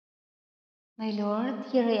My Lord,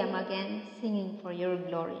 here I am again, singing for your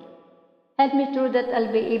glory. Help me through that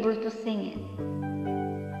I'll be able to sing it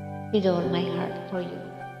with all my heart for you.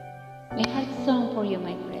 My heart's song for you,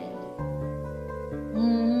 my friend.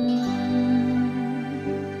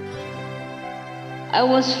 I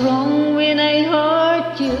was wrong when I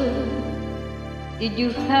hurt you. Did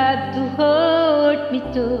you have to hurt me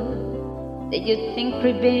too? Did you think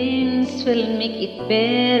revenge will make it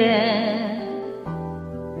better?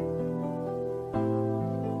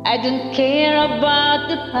 I don't care about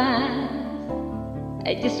the past.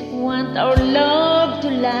 I just want our love to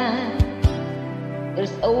last.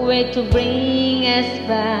 There's a way to bring us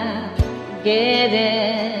back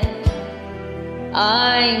together.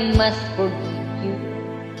 I must forgive you.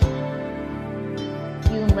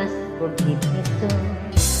 You must forgive me too.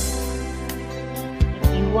 If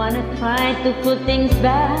you wanna try to put things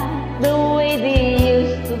back the way they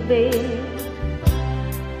used to be,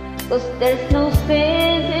 'cause there's no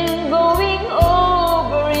sense in going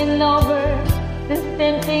over and over the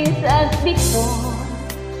same things as before.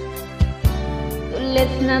 So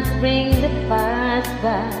let's not bring the past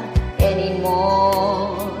back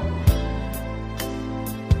anymore.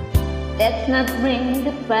 Let's not bring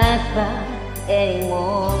the past back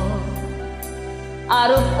anymore.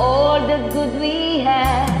 Out of all the good we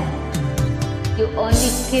had, you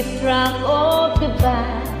only keep track of the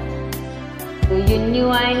bad. So you knew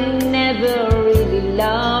I never really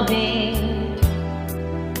loved him.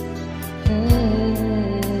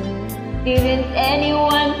 Didn't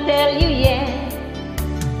anyone tell you yet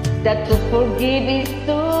that to forgive is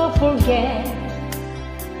to forget?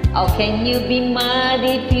 How can you be mad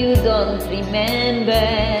if you don't remember?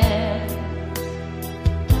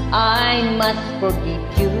 I must forgive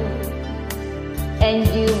you, and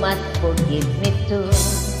you must forgive me too.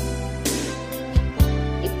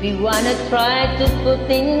 If we wanna try to put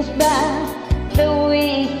things back the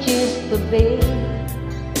way it used to be,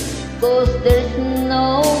 'cause there's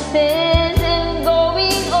no sense in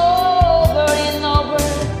going over and over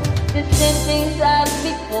the same things as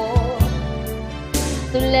before.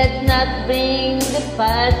 So let's not bring the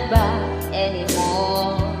past back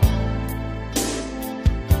anymore.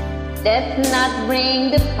 Let's not bring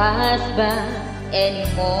the past back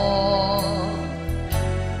anymore.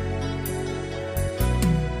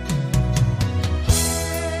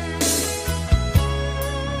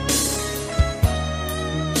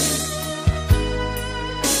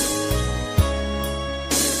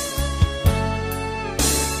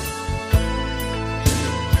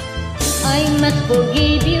 I must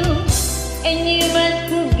forgive you, and you must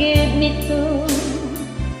forgive me too.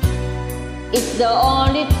 It's the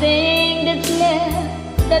only thing that's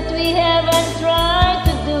left that we haven't tried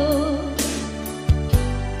to do.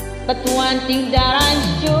 But one thing that I'm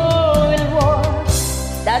sure will work,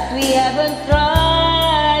 that we haven't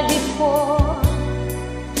tried before.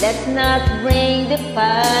 Let's not bring the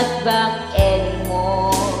past back anymore.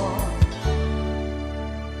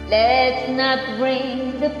 Let's not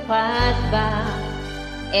bring the past back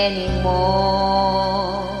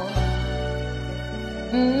anymore.